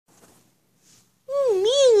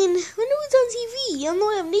TV. I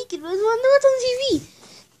know I'm naked, but I know it's on TV.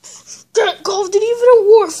 That Call of Duty Infinite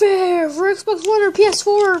Warfare for Xbox One or PS4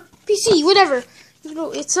 or PC, whatever. Even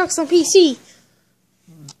though it sucks on PC.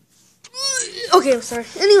 Okay, I'm sorry.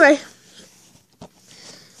 Anyway.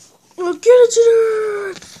 I'll get it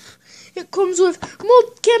to that. It comes with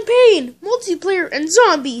campaign, multiplayer, and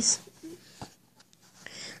zombies.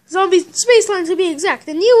 Zombies Spaceline to be exact.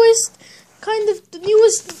 The newest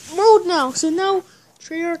mode now. So now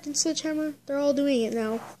Treyarch and Sledgehammer, they're all doing it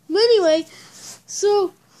now. But anyway,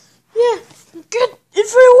 so yeah, get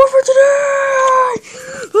Infinite Warfare today!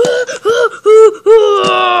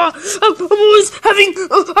 I'm always having,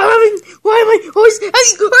 why am I always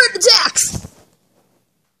having heart attacks?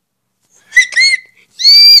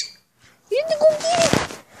 You need to go get it.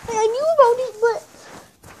 I knew about it, but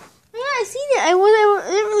yeah, I seen it. I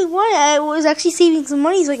didn't really want it. I was actually saving some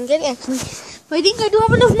money so I can get it actually. But I think I do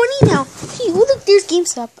have enough money now. Hey, oh look, there's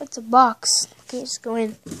GameStop. It's a box. Okay, just go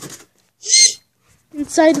in.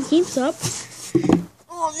 Inside of GameStop.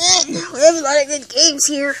 Oh man, we have a lot of good games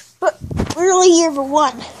here. But we're only here for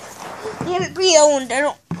one. We have it pre-owned. I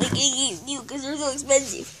don't like it new because they're so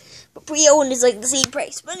expensive. But pre-owned is like the same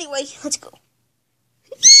price. But anyway, let's go.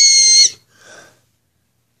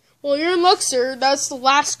 Well, you're in luck, sir. That's the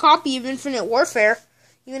last copy of Infinite Warfare.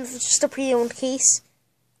 Even if it's just a pre-owned case.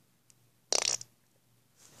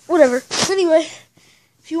 Whatever. Anyway,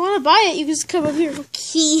 if you want to buy it, you can just come up here.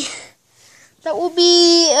 Okay. That will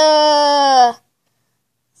be,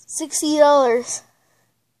 $60.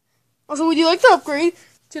 Also, would you like to upgrade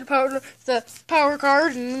to the power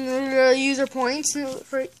card and user points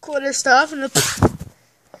for glitter stuff and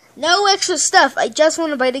no extra stuff. I just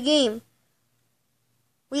want to buy the game.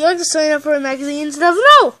 Would you like to sign up for a magazine and stuff?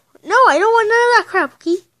 No! No, I don't want none of that crap,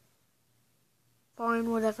 okay? Fine,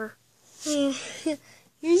 whatever. Yeah,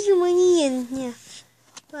 here's your money and, yeah.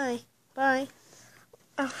 Bye. Bye.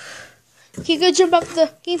 Okay, go jump up the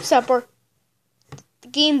GameStop or the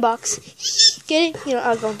game box. Get it? You know,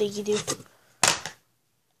 I don't think you do.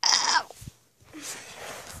 Ow.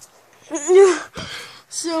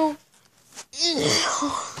 So,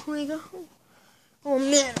 oh my god. Oh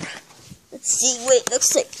man. Let's see what it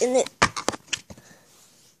looks like in it.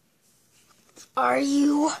 Are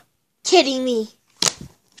you kidding me?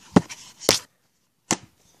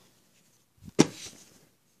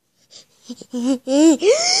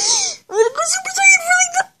 I'm gonna go Super Saiyan for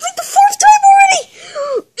like the fourth time already!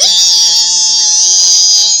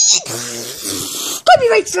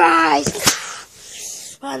 Copyright strike!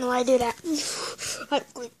 Why do I do that? I'm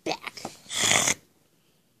going back.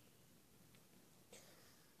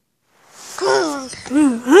 I'm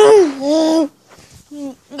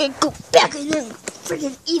gonna go back and then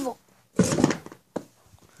freaking evil.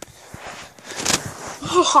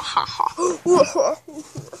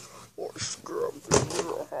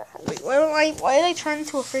 Wait, why did I turn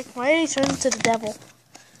into a freak? Why did I turn into the devil?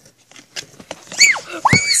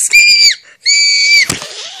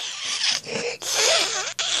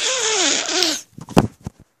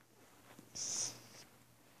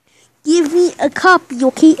 Give me a copy,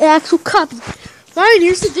 okay? An actual copy. Fine,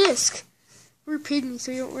 here's the disc. Repaid me,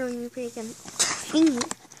 so you don't really repay again.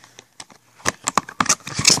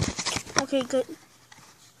 Okay, good.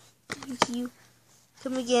 Thank you.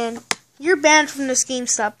 Come again. You're banned from this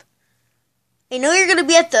GameStop. I know you're gonna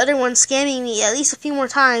be at the other one scamming me at least a few more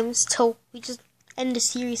times till we just end the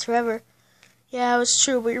series forever. Yeah, it was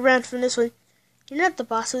true, but you're banned from this one. You're not the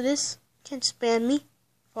boss of this. You can't just ban me.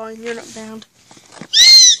 Fine, you're not banned.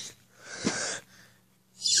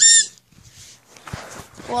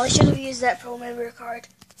 Well, I should have used that pro member card.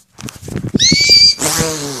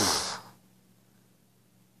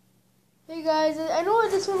 Hey guys, I know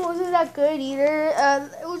this one wasn't that good either.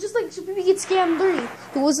 It was just like Super Get Scam 3.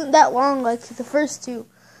 It wasn't that long like the first two.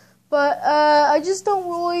 But I just don't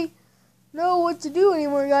really know what to do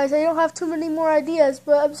anymore, guys. I don't have too many more ideas.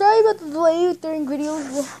 But I'm sorry about the delay during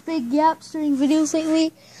videos, the big gaps during videos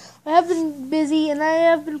lately. I have been busy and I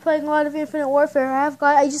have been playing a lot of Infinite Warfare.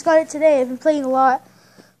 I just got it today. I've been playing a lot.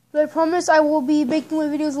 But I promise I will be making my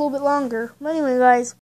videos a little bit longer. But anyway, guys.